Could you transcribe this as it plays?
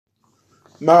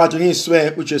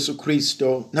Makadunyiswe uJesu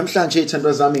Kristo. Namhlanje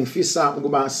ithandwa zami ngifisa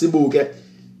ukuba sibuke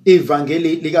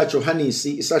ivangeli lika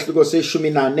Johannisi isahluko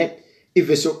se-14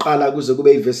 ivesi yokuqala kuze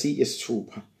kube ivesi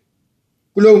yesithupha.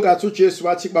 Kulowo nkathi uJesu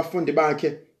wathi kubafundi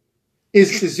bakhe,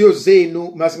 izinhliziyo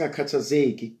zenu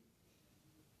mazingakhathazeki.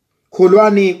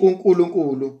 Kholwani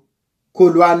kuNkulunkulu,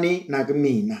 kholwani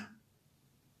nakumina.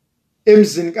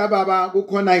 Emzini kaBaba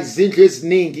kukhona izindlu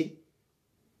eziningi.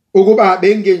 Ukuba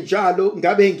bengenjalo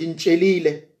ngabe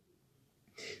ngintshelile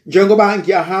njengoba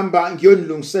ngiyahamba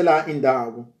ngiyonilungisela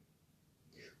indawo.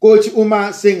 Kothi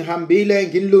uma sengihambile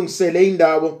nginilungisele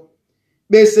indawo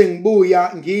bese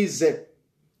ngibuya ngize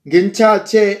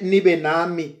nginithathe nibe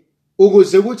nami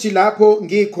ukuze ukuthi lapho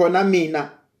ngikhona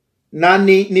mina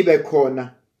nani nibe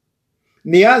khona.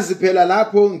 Niyazi phela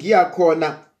lapho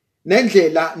ngiyakhona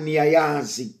nendlela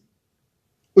niyayazi.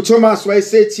 uThomas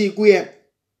wayesethi kuye,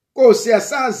 Nkosi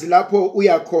yasazi lapho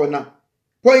uyakhona,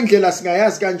 pho indlela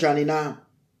singayazi kanjani na?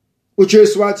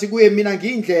 uJesu wathi kuye, mina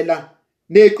ngiyindlela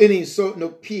neqiniso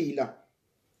nokuphila.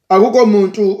 Akukho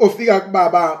umuntu ofika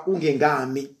kuBaba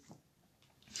kungengami.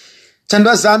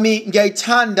 Thandwa zami,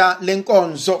 ngiyayithanda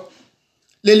lenkonzo,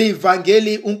 leli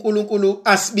ivangeli uNkulunkulu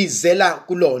asibizela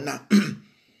kulona.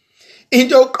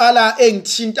 Into yokuqala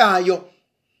engithintayo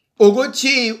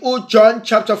ukuthi uJohn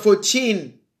chapter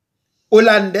 14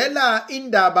 ulandela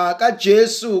indaba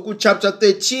kaJesu ku chapter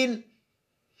 13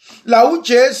 la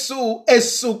uJesu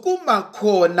esukuma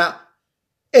khona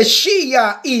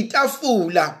eshiya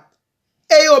itafula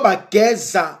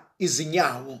eyobageza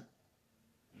izinyawo.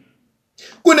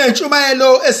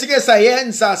 Kunentshumayelo esike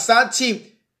sayenza sathi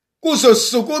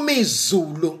kuzosukuma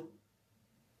izulu.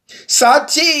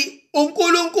 Sathi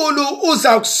uNkulunkulu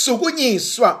uza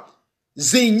kusukunyiswa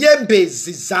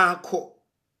zinyembezi zakho.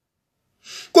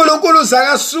 uNkulunkulu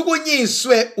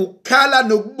zakasukunyiswe ukukhala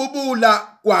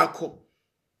nokububula kwakho.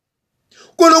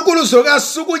 uNkulunkulu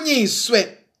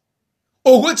zokasukunyiswe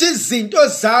ukuthi izinto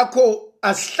zakho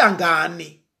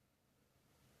asihlangani.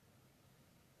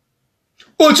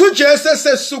 Uthi uJesu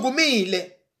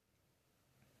esesukumile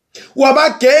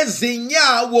wabageza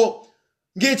inyawo.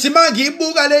 Ngithi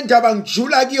mangiyibuka le ndaba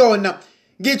ngijula kuyona,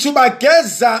 ngithi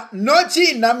ubageza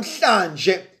nothi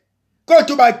namhlanje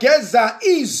kodwa ubageza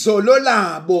izolo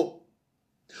labo.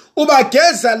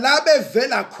 Ubageza la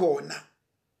bevela khona.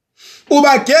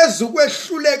 Ubageza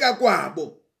ukwehluleka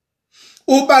kwabo.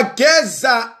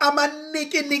 Ubageza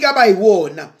amanikinika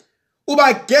abayiwona.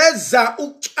 Ubageza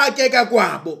ukuxakeka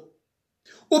kwabo.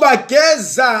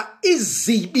 Ubageza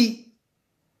izibi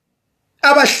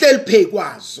abahleli phezu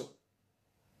kwazo.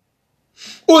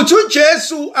 Uthi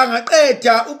uJesu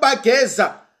angaqeda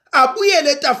ubageza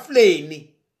abuyele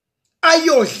etafuleni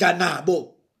ayodla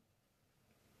nabo.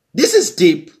 This is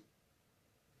deep.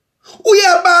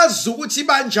 Uyabazi ukuthi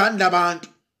banjani labantu.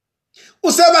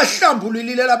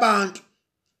 Usebahlambululile labantu.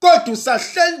 Kodwa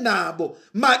usahleli nabo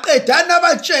maqedana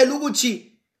abatshela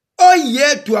ukuthi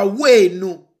oyedwa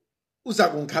wenu uza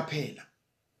kungikhaphela.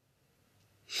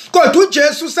 Kodwa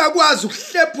uJesu sakwazi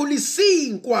ukuhlephula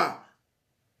isinkwa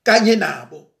kanye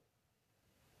nabo.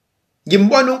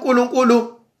 Ngimbona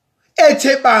uNkulunkulu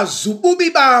ethe bazi ububi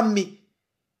bami,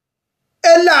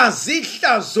 elazi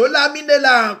ihlazo lami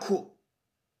nelakho,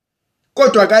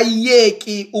 kodwa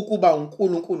akayiyeki ukuba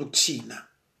uNkulunkulu kuthina.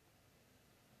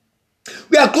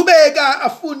 Uyaqhubeka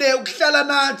afune ukuhlala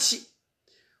nathi.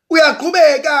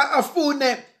 Uyaqhubeka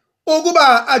afune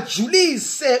ukuba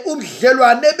ajulise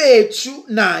ubudlelwane bethu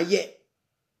naye.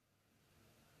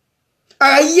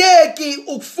 Ayeki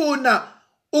ukufuna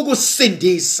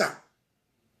ukusindisa.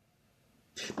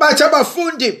 Bathi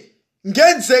abafundi,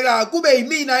 ngenzeka kube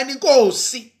yimina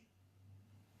inkosi.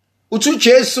 Uthi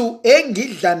uJesu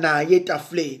engidla naye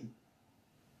etafuleni.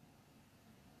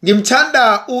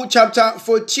 Ngimthanda chapter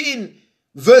 14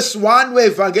 verse 1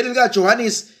 wevangeli lika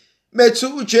Johannisi methi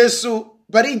uJesu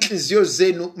bari inhliziyo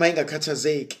zenu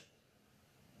mayingakhathazeki.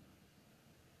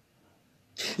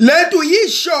 Lento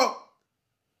yisho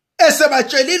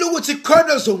esebatshelile ukuthi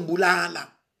khona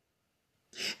zombulala.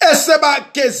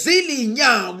 Esebagezile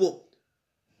inyawo.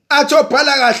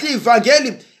 Athobhala kahle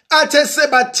ivangeli athe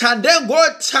sebathande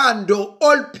ngothando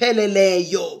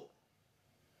olupheleleyo.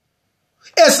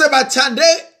 Esebathande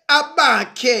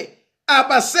abakhe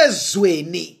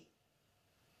abasezweni.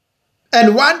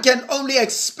 And one can only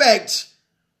expect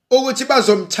ukuthi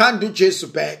bazomthanda uJesu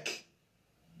back.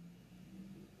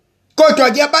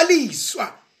 Kodwa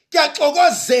kuyabaliswa,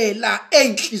 kuyaxokozela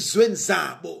enhlizweni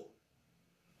zabo.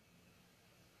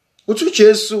 Uthi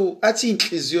uJesu athi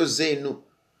inhliziyo zenu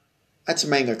athi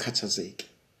mayingakhathazeki.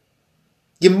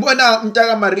 Ngimbona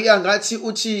umntaka Maria ngathi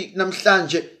uthi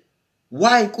namhlanje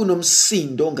why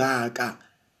kunomsindo ngaka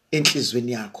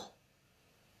enhlizweni yakho?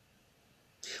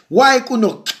 Why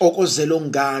kunokuxokozela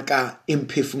ongaka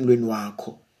emphefumulweni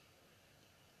wakho?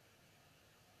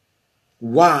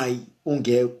 Why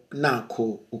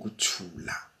ungenakho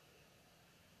ukuthula?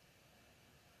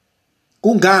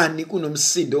 Kungani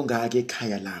kunomsindo ongaka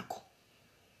ekhaya lakho?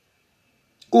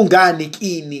 Kungani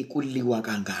kini kuliwa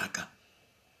kangaka?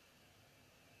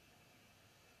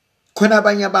 Khona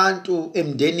abanye abantu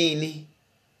emndenini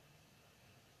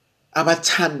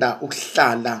abathanda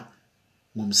ukuhlala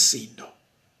ngomsindo.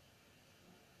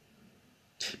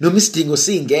 Noma isidingo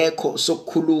singekho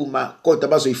sokukhuluma kodwa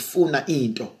bazoyifuna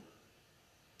into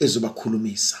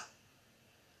ezobakhulumisa.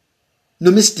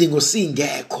 Noma isidingo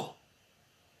singekho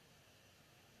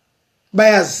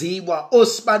bayaziwa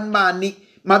osibanibani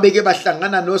mabeke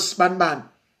bahlangana nosibanibani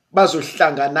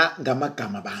bazohlangana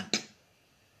ngamagama abantu.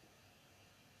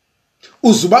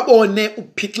 Uzubabone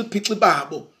uphixi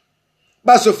babo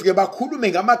bazofike bakhulume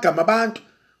ngamagama abantu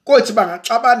kothi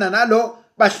bangaxabana nalo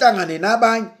bahlangane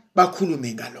nabanye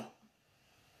bakhulume ngalo.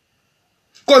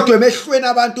 Kodwa emehlweni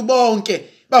abantu bonke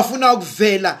bafuna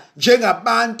ukuvela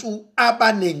njengabantu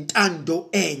abanentando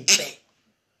enhle.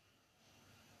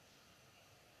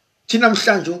 Thina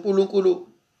namhlanje uNkulunkulu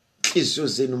inhliziyo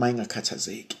zenu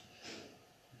mayingakhathazeki.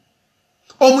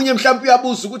 Omunye mhlawumbe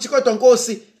uyabuza ukuthi kodwa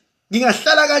Nkosi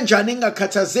ngingahlala kanjani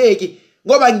ngingakhathazeki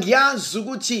ngoba ngiyazi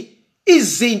ukuthi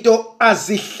izinto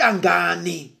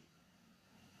azihlangani.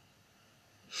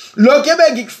 Lokho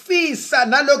ebengikufisa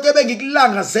nalokho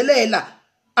ebengikulangazelela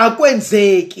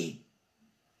akwenzeki.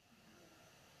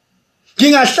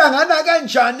 Ngingahlangana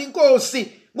kanjani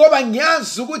Nkosi ngoba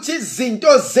ngiyazi ukuthi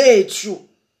izinto zethu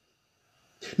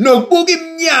nokubuka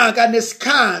iminyaka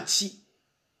nesikhathi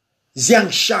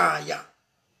ziyangishaya.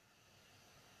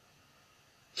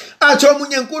 Athi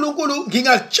omunye uNkulunkulu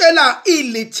ngingakutshela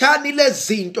ilithani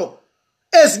lezinto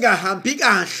ezingahambi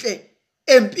kahle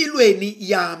empilweni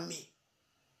yami.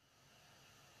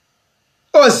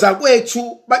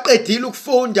 Ozakwethu baqedile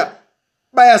ukufunda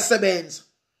bayasebenza.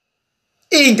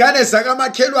 Izingane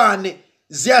zakamakhelwane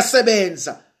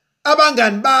ziyasebenza.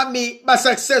 Abangani bami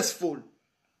ba-successful.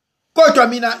 Kodwa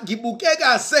mina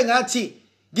ngibukeka sengathi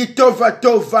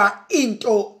ngidova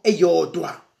into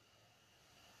eyodwa.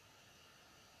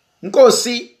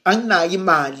 Nkosi anginayo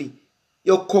imali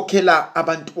yokukhokhela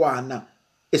abantwana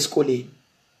esikoleni.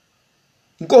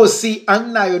 Nkosi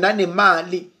anginayo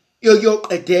nanemali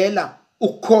yokuyoqedela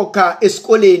ukukhokha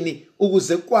esikoleni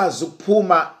ukuze kwazi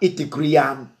ukuphuma i-degree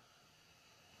yami.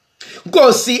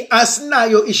 Nkosi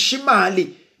asinayo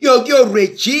ishimali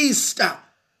yokuyoregister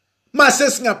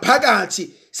mase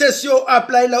singaphakathi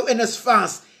sesiyo-applyela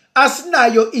u-NSFAS.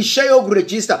 Asinayo ishe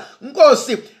yokuregister.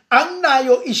 Nkosi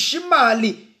anginayo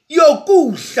ishimali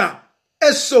yokudla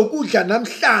esokudla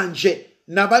namhlanje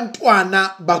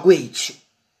nabantwana bakwethu.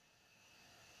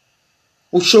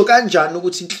 Usho kanjani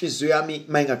ukuthi inhliziyo yami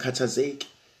mayingakhathazeki?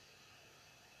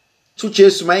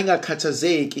 uJesu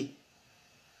mayingakhathazeki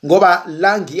ngoba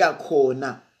la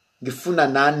ngiyakhona ngifuna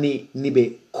nani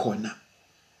nibe khona.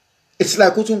 It's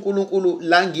like ukuthi uNkulunkulu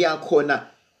la ngiyakhona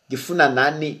ngifuna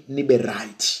nani nibe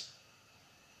right.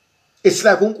 It's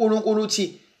like uNkulunkulu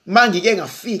uthi mangike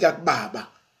ngafika kuBaba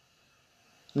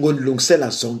ngonilungisela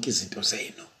zonke izinto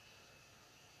zenu.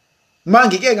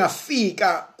 Mangike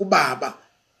ngafika kuBaba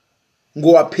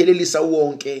ngowaphelelisa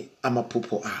wonke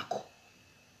amaphupho akho.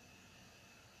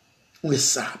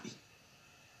 Ungesabi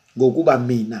ngokuba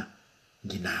mina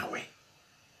nginawe.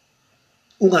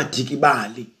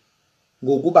 Ungadikibali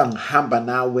ngokuba ngihamba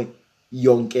nawe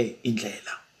yonke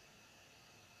indlela.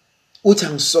 Uthi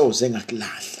angisoze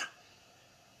ngakulahla.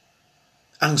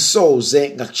 Angisoze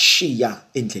ngakushiya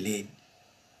endleleni.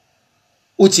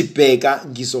 Uthi bheka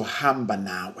ngizohamba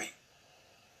nawe.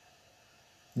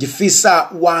 Ngifisa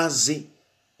wazi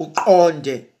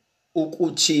uqonde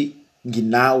ukuthi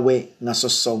nginawe ngaso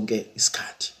sonke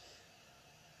isikhathi.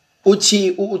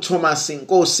 Uthi uThomas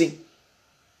Nkosi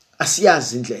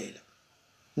asiyazi indlela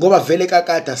ngoba vele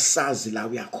kakade asazi la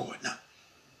uyakhona.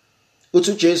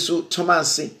 Uthi uJesu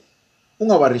Thomas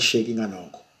ungawarisheki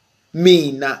ngalokho.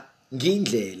 Mina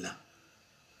ngiyindlela.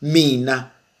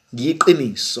 Mina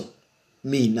ngiyiqiniso.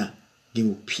 Mina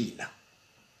ngiwuphila.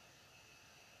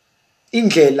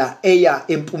 Indlela eya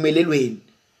empumelelweni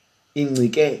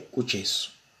incike kuJesu.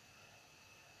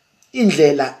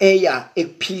 Indlela eya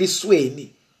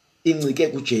ekuphilisweni incike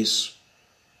kuJesu.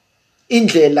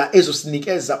 Indlela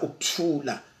ezosinikeza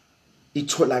ukuthula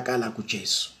itholakala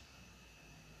kuJesu.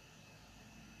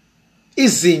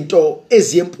 Izinto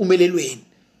eziyempumelelweni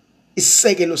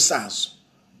isekelo sazo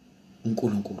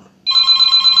uNkulunkulu.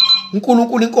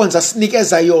 uNkulunkulu inkonzo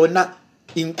asinikeza yona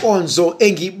inkonzo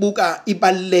engibuka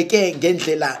ibaluleke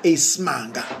ngendlela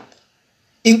eyisimanga.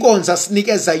 Inkonzo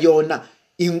asinikeza yona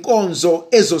inkonzo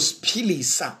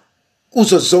ezosiphilisa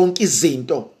kuzo zonke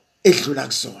izinto edlula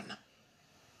kuzona.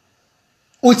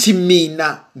 Uthi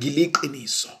mina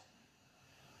ngiliqiniso,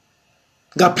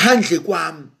 ngaphandle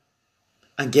kwami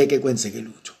angeke kwenzeke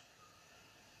lutho.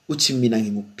 Uthi mina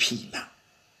ngingukuphila.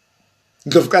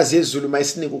 Indlovukazi yezulu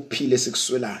mayisinika ukuphila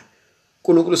esikuswelayo.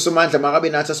 uNkulunkulu Somandla makabe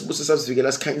nathi asibuse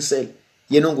sasivikela sikhanyisele,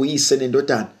 yena onguyise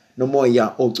nendodana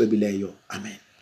nomoya ocwebileyo. Amen.